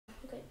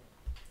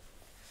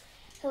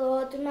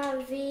Helo, dyma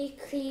fi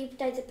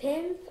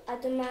crib25 a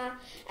dyma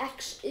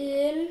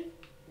x1cwl,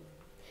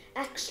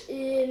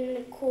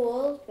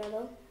 dwi'n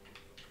meddwl.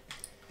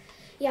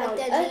 Iawn,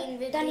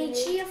 da ni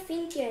trio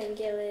ffeindio ein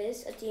gilydd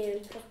ydy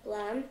un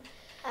problem.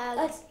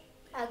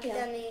 Ac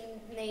da ni'n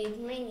neud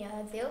meinio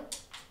heddiw.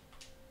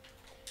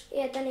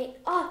 Ie, da ni...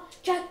 O,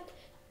 Jack!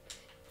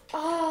 O,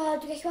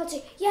 dwi'n gallu gweld ti.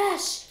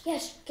 Yes!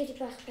 Yes, gei di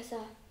bach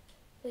pethau.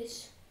 Please.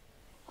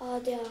 O,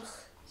 diolch.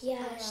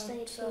 Yes, da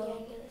ni'n ffeindio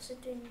ein gilydd. So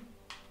dwi'n...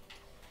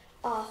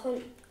 O, hwn...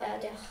 O,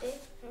 diolch. Be?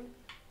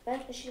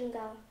 Nes i ddim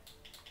gael.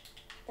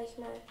 Baich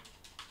mai.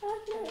 O,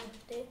 no.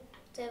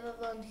 Efo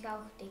fo'n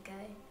llawch di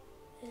gai.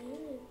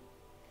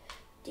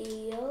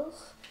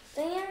 Diolch.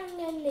 Da ni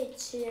angen neud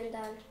ti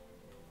yndan.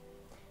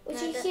 Wyt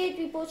ti'n lle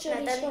dwi bod ti'n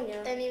respawnio?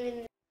 Da ni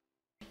fynd...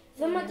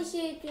 Fyma di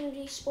lle dwi'n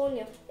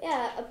respawnio. Ie,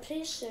 y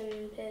prison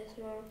peth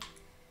ma.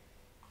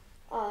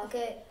 O,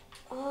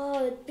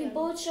 dwi'n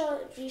bod ti'n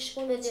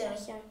respawnio ti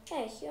allan.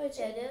 Hei, lle oed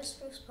ti? Ie, diolch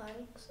Spruce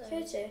Planks. Lle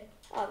oed ti?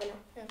 O, fyna.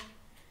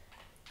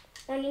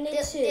 Na ni'n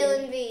neud ti.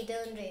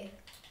 Dilyn fi.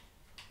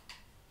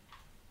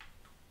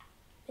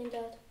 Fi'n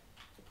dod.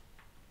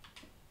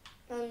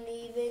 Nawn ni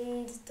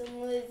fynd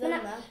dymwydd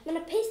yma.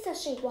 Mae'na pethau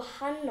sy'n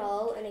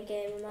gwahanol yn y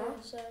gêm yma. Oh,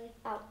 sorry.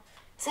 Aw.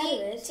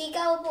 Ti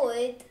gael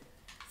bwyd,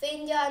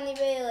 ffeindio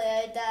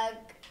anifeiliaid ag...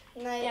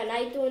 Ie, na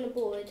i dwi'n y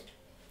bwyd.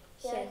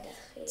 Lle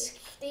dech chi?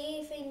 Chdi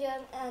ffeindio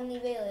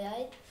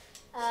anifeiliaid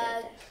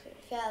ag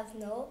lladd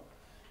nhw.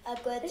 Ac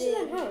wedyn... Beth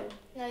sy'n hwn?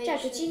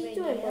 Jack, wyt ti'n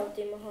dwi'n bod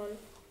dim o hwn?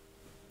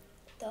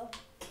 Do.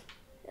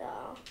 O,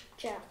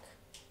 Jack.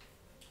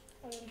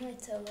 Am yn hwy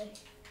tylu.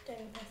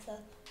 Dwi'n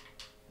pethau.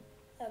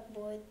 Ag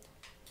bwyd.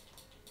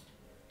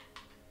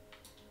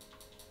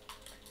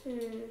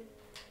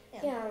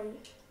 Iawn.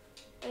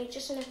 O'n i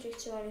jyst yn edrych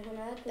ti wan i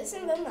hwnna. Beth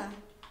sy'n fyma?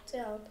 Ti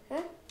iawn?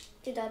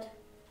 Di dad.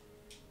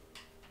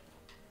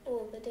 O,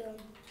 beth di hwn?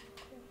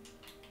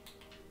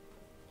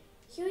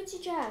 Lle wyt ti,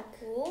 Jack?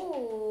 O!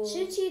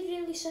 Sut ti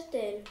really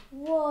sydyn?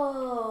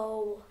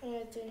 Wow!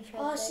 Dwi'n O,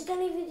 sut da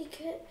ni wedi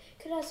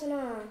cyrraedd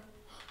hwnna?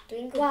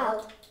 Dwi'n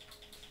gwybod.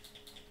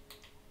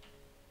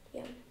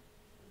 Iawn.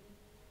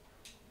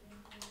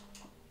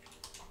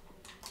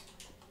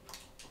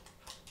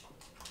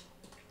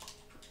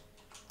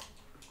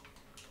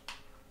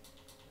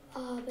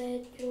 O, be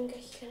dwi'n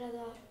gallu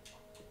cyrraedd o?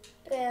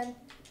 Dwi'n...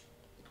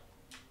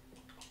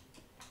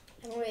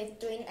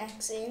 Dwi'n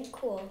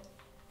x1cwl.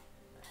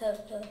 Ti'n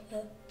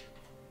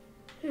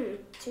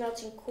meddwl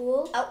ti'n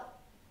cool? Aw!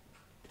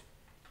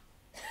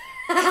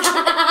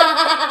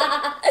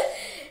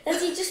 Na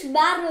ti just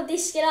marw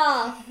disgyn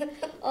off.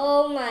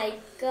 Oh my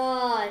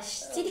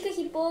gosh. Ti wedi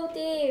gallu bob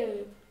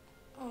dim.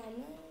 O,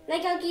 man. Na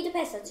i gael gyd y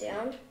pethau ti,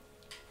 iawn?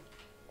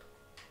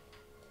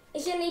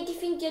 Ella ni di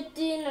ffeindio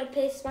dyn o'r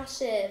peth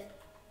masif.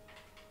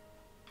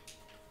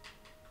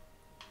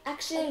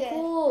 Action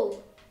cool.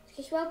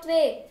 Ti'n gallu gweld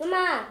fi?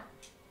 Fyma.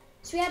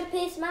 Swi ar y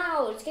peth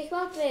mawr. Ti'n gallu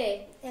gweld fi?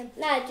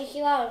 Na, ti'n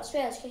gallu lawr.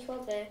 Swi ar, ti'n gallu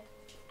gweld fi?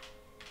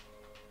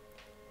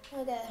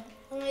 Oce,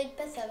 hwn wneud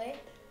bethau fi.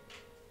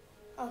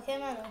 Oce,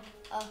 ma nhw.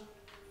 O.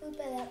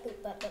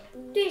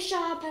 Dwi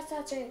eisiau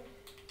pethau ti.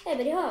 Hei,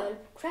 be di hwn?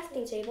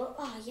 Crafting table?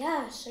 Oh,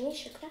 yes, o'n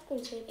eisiau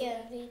crafting table. Ie,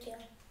 fi.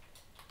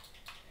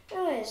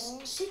 Oes,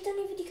 sut da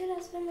ni wedi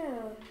cyrraedd fyna?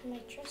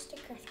 My trusty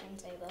crafting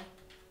table.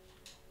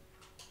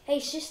 Hei,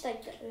 Saesneg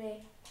da ni.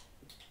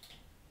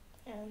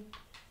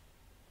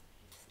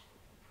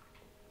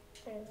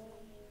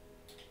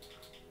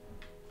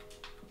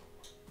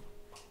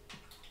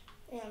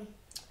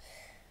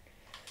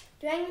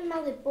 Dwi angen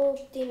malu bob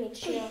dim i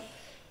trio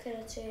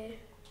cyrraedd ti.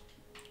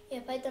 Ie,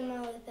 paid yn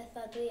malu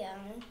bethau dwi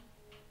angen.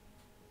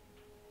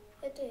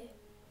 Ydw.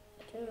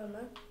 Ydw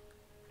yma.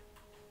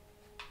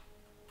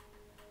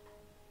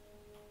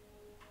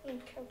 Yn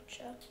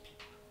croucho.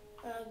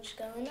 A jyst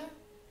gael hynna.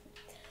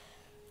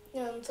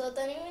 Iawn, so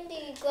da ni'n mynd i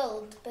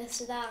gweld beth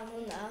sydd am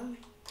hwnna.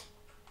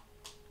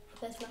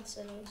 Beth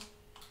masif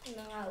yn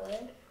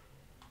awyr.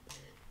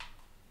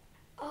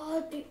 O,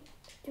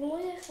 dwi'n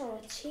mwy eich o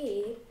ti.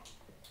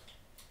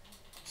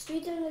 Dwi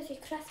ddim wedi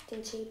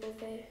crafting table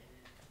fi.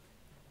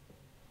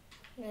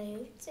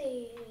 Neu ti.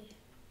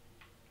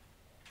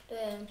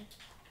 Dwi'n.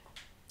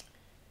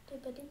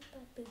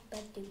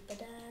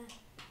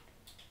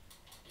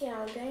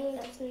 Iawn, dwi'n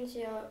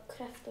defnyddio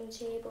crafting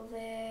table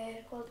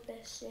fi, gweld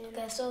beth sy'n...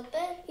 Oce, so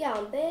beth?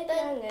 Iawn, be di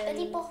angen? Be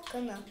di boc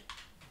yna?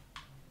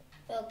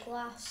 Fel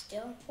glas,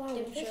 dio? Waw,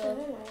 Dim beth siŵr.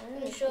 yna?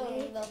 Dim siŵr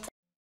fel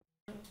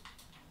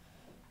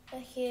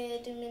felly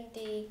dwi'n mynd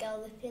i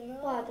gael ddipyn o...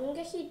 Wa, dwi'n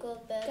gallu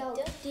gweld beth gael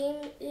dio. dim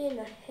un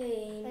o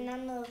hyn. Mae'n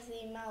anodd i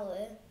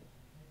malu.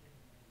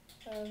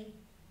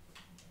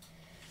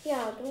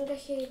 Iawn, dwi'n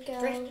gallu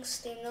gael... Bricks,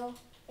 di nhw.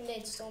 Yn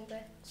deud stone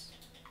bricks.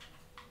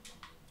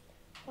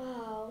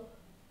 Waw.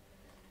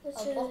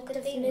 What's O, y bloc y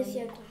dim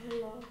defnyddiad o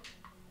hynny?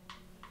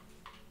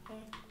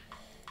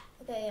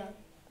 Oce, iawn.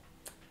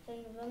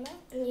 Dwi'n fyna.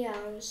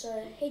 Iawn, so,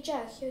 hei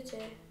Jack, lle wyt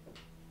ti?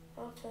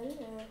 Offen,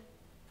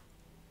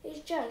 Hei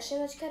Jack,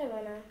 sy'n oes cyrra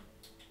fan'na?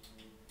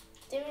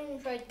 Dim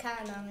yn rhoi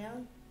can am,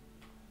 iawn.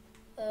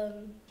 O,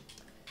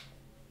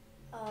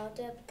 O,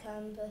 dwi heb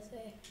can beth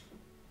i.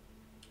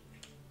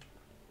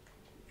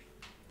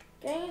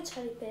 Dwi angen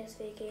torri beth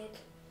fi i gyd.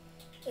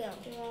 Iawn.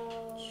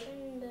 Wel,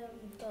 Sy'n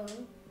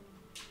don.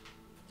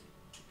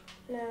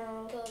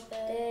 naw, Go Deg.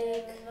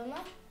 beth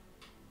fyma.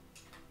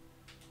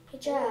 Hey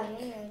Jack,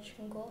 Iawn,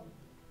 sy'n go.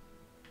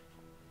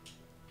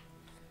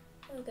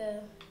 Oce.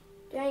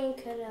 dwi angen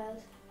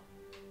cyrraedd.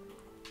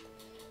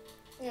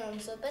 Iawn,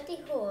 so beth i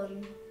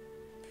hwn?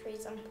 Free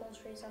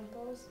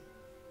samples.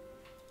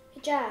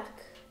 Hey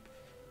Jack,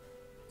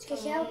 ti'n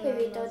gallu helpu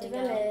fi dod i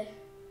fyny?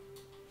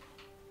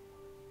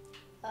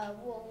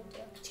 Wool,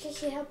 dio. Ti'n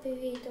gallu helpu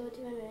fi dod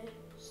i fyny?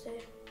 So,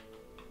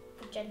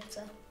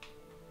 Magenta.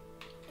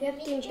 dwi heb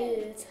dim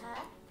byd.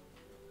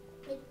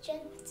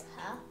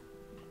 Magenta.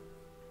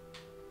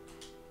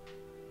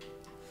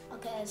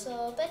 Oce, so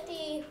beth i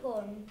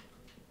hwn?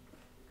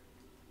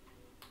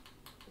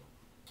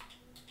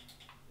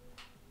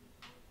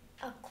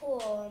 A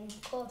cwôn,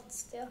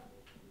 cwt, dio.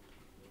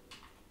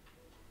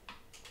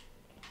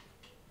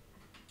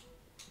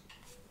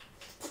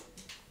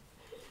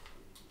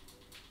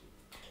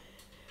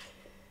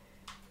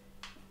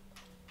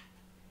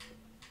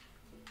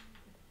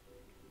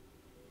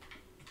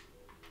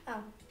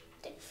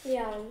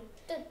 Iawn.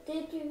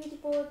 Dwi wedi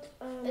bod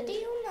Be di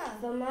hwnna?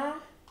 fyma.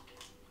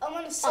 O,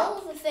 mae'n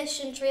silverfish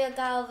yn trio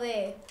gael fi.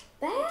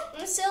 Be?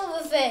 Mae'n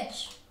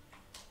silverfish.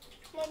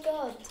 Oh my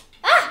god.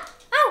 Ah!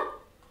 Ow!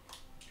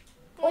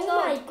 Oh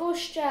my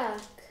gosh,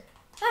 Jack.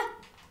 Ah!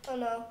 Oh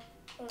no.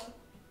 Oh no.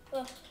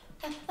 Oh.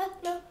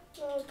 No.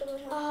 No, gyda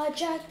hwnna. Oh,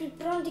 Jack, dwi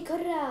bron di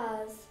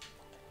cyrraedd.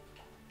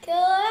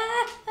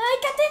 Ai,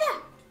 gadi na!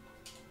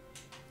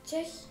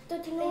 Jack,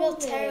 dod i I nôl feel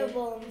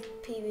terrible in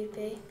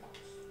PvP.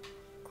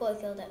 Cool, I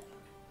killed it.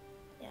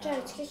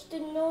 Jack, ti'n gallu dod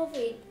i nôl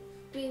fi?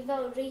 Dwi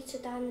fel reit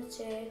o dan y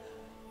ti.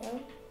 Iawn,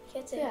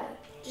 lle ti? Ia,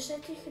 jyst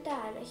edrych o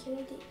dan, eich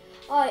mynd i...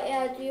 O,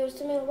 ia, dwi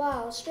wrth ymwyl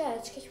wal, sbia,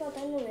 ti'n gallu weld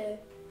enw fi?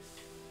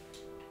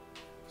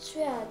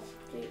 Sbia,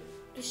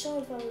 dwi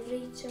sôn fel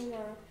reit o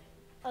yma.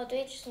 O,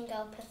 dwi jyst yn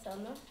gael pethau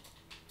yma.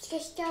 Ti'n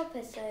gallu gael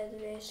pethau iddo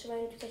fi, so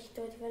mae'n gallu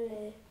dod i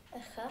fyny.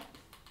 Echa.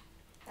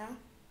 A.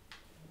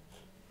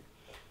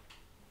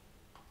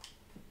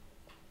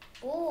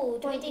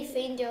 Dwi wedi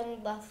ffeindio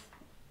rhywbeth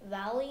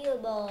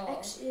valuable.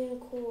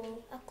 X1cwl.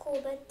 A cool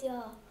bedio.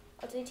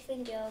 O, dwi wedi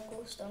ffeindio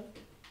glowstone.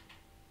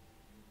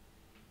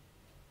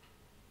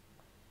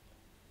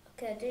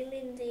 Oce, dwi'n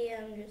mynd i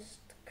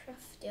just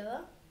craftio fo.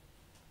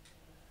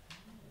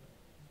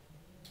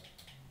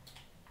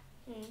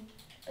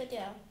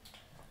 Bedio.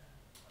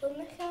 Hwn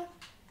eich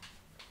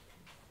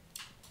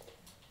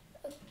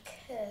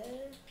Oce.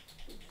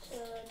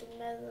 So, dwi'n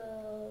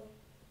meddwl...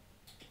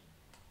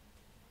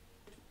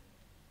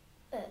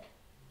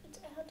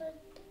 How do I...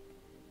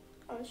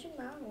 Oh, this is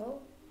mango.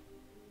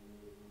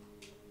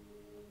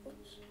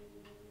 Oops.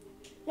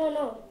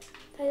 No.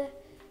 Paid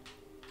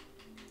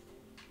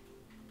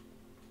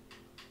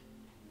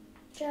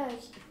Jack.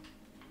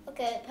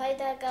 Oce,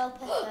 paid a gael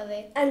pethau fi.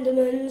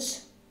 Endermans.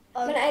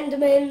 Ond- Mae'n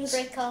Endermans.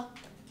 Break up.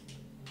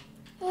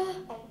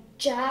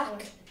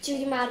 Jack, ti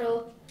wedi marw.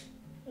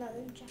 Na,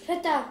 ddim Jack.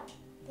 Rheda.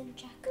 Ddim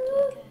Jack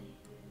dwi'n cael.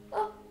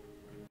 O.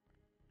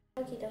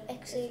 Ogi do.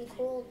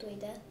 X1cwl dwi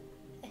de.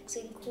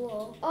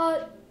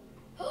 X1cwl.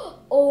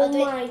 Oh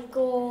dwi- my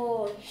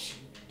gosh.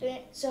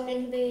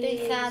 Zombies.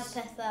 Dwi'n lladd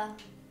pethau.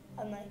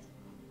 Amai.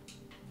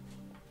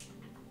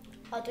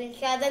 O, dwi'n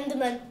lladd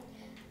Enderman.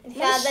 Dwi'n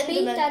Mae lladd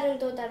Enderman. speeder yn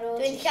dod ar ôl.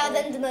 Dwi'n lladd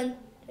Enderman.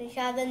 Dwi'n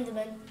lladd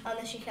Enderman. O,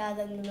 nes i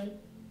lladd Enderman.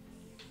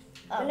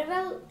 Mae'n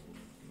fel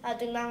A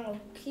dwi'n mango.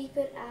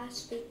 creeper a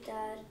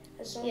speeder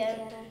a zombie Ie.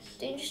 arall.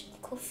 Dwi'n just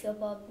cwffio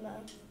bob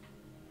mewn.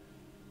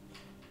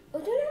 O,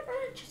 dwi'n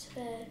arch at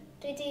fe.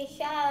 Dwi di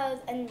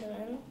lladd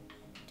Enderman.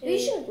 Dwi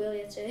eisiau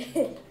gwylio ti.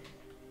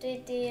 Dwi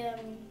di...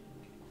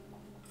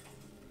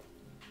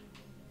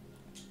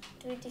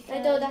 Dwi di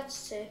Mae'n dod at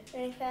ti.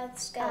 Dwi'n lladd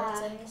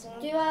skeletons.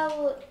 Dwi fel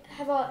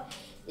hefo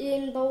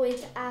un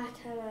bywyd a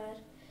cymer.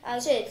 A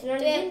Sut,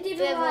 nawn ni fynd i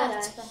dwi efo rhywle lot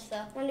arall.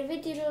 bethau. Nawn ni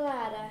fynd i rhywle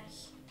arall.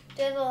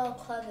 Dwi efo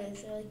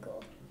clefydd, really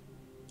cool.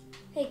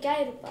 Hei, gai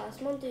rhywbeth,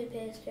 mae'n dwi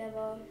peth dwi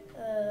efo.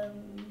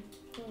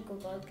 Dwi'n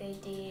gwybod gei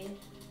di...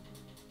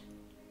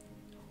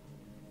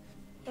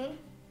 Eich?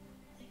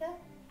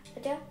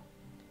 Ydy o?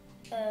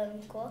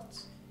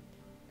 Gwot.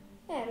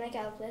 Ie, na i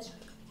gael, please.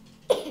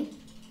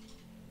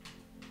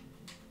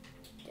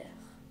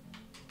 Diolch.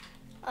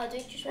 O,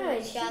 dwi jyst Oi,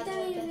 mynd i lle da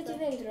ni lladd wedi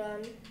fynd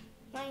rwan?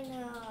 Mae'n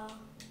o...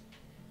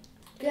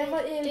 Dwi efo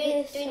un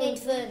peth... Dwi'n neud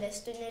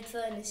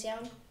furnace,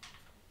 iawn.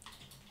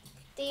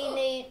 Chdi'n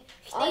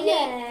O,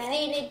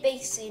 ie. neud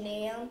base i ni,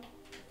 iawn.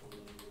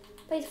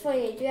 Paid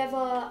ffoi, dwi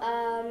efo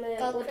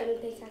wooden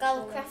pickaxe.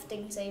 Gael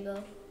crafting table.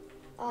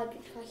 O,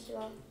 dwi'n colli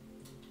fo.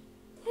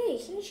 Hei,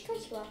 lle nes i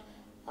colli fo?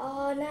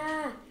 O,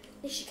 na.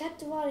 Nes i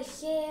cadw fo ar y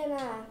lle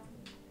yna.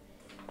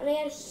 O'n i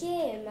ar y lle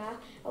yma,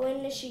 a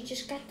wedyn nes i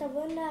just gadael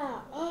fo yna.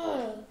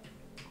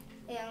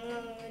 Iawn,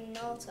 mae'n mynd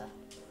nôl ta.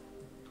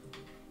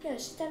 Ie,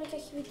 sut da ni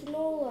gallu fynd yn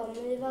ôl o?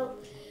 Mae'n fel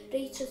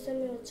reit wrth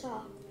ymwyl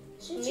top.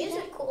 Sut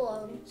Music cool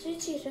on.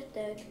 ti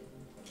rhedeg?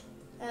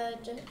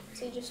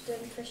 Ti jyst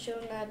yn prysio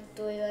hwnna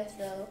dwywaith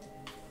fel.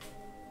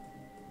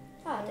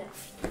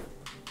 Diolch.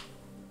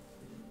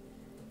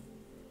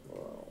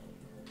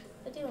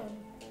 Ydy hwn?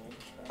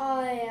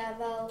 Ie,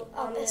 fel...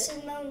 beth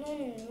sy'n mewn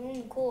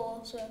hwn cool,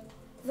 so...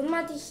 Fy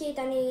ma di lle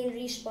da ni'n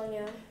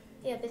respawnio.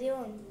 Ie, beth yw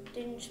hwn?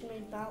 Dwi'n jyst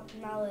mynd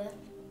malu.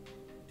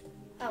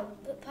 Aw,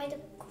 paid y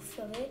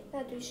cwffio fi.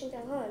 Na, dwi sy'n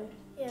gael hwn.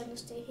 Ie,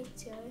 nes di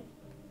hitio fi.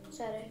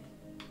 Sorry.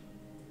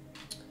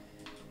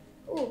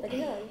 Beth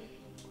yw hwn?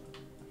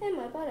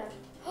 Mae'n bara.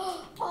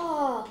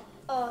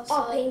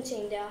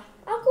 Painting dia.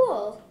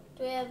 Cool.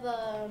 Dwi efo...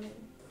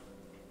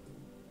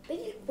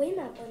 Beth yw'r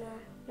gwyneb yna?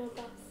 Mewn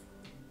bath.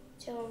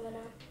 Ti'n o'n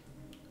fyna?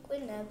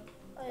 Gwyneb?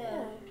 O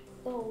ie.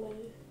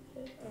 Bowen.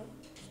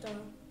 Just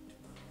o'n.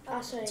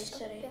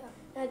 Sorry.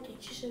 Na, dwi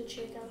jyst yn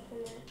trio gael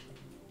hwnna.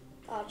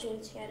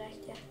 Painting eraill,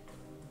 dia.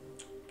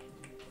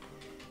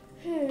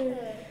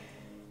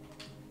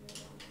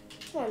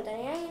 Rwan, da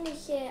ni angen i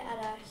lle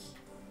arall.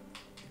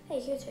 Hei,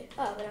 lle ti?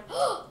 Fyna.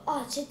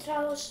 Ti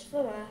draws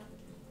fyma.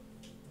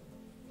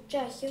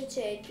 Jack, lle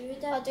ti? Dwi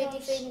wedi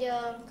ffeindio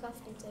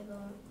crafting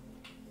table.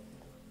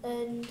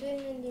 Dwi'n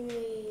mynd i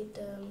wneud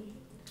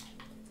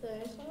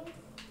furnace hwn.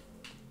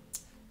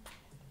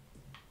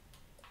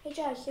 Hei,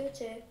 Jack, lle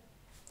ti?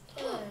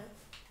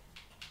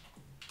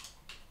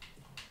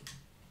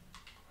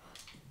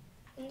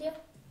 Indio?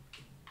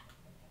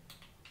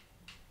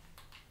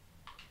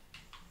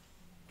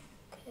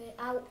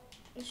 Aw,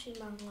 nes i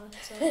manglo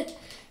eto.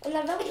 Ond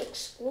na fel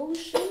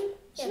explosion?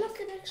 Sy'n ac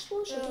yn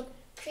explosion?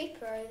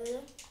 Creeper oedd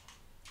e.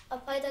 O,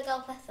 paid a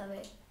gael pethau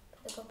fi.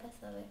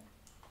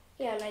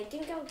 Ie, na i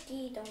dim gael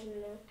gyd o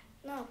hwnnw.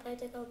 No,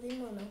 paid a gael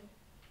ddim hwnnw.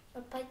 O,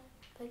 paid.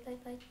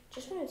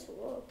 Just wanted to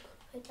look.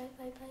 Paid.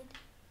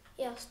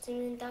 Ie, os ti'n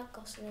mynd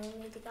agos nhw,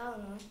 ni wedi gael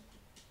nhw.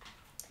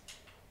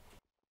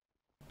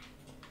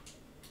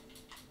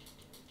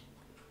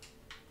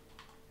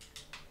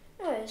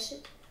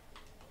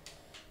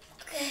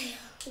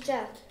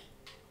 Jack.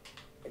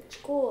 It's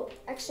cool.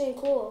 Actually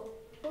cool.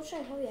 We'll try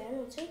and hurry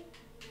enw ti.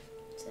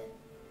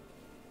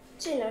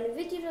 Ti, nawn ni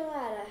fideo fel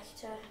arall,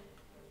 ta.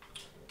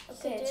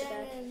 Oce,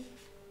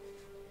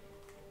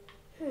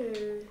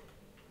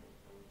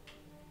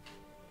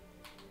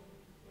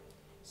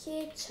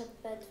 Lle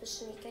tybed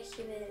fyswn ni gallu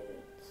fynd?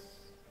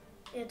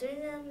 Ie, dwi'n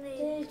gwneud...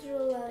 Dweud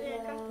rhywle Dwi'n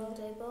fel... crafting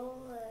table.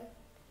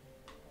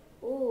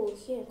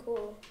 Lle'n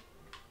cool.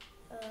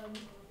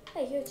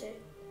 Hei, lle ti?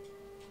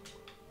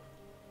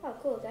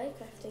 Cool, gai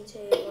crafting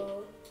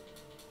table.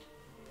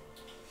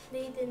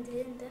 Neud yn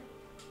dyn, de.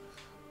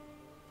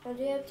 Ond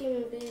dwi heb dim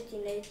yn byd i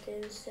wneud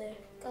dyn, sti.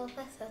 Gael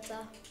pethau ta.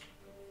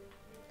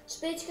 So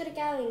be ti gyda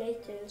gael i wneud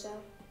dyn, ta?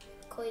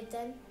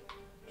 Coeden.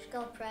 Just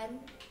gael pren.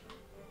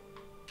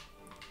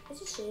 Is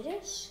ti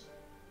serious?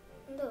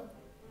 Ynddo?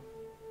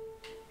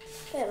 Be,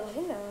 fel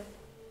hynna?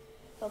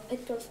 Fel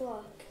 4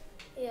 ffloc?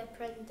 Ie,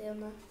 pren di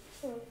yma.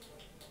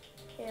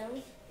 Iawn.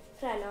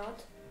 Prenod.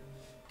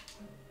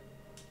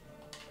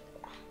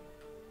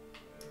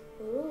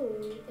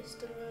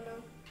 Ystod nhw.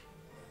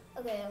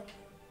 Oce, iawn.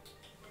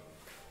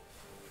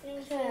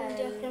 Dwi'n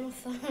ffeindio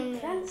cremffon.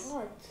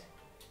 Prenod?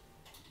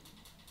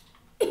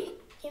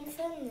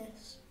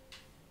 Cremffonus.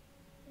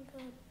 Oh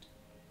my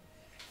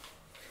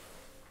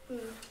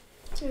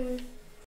god.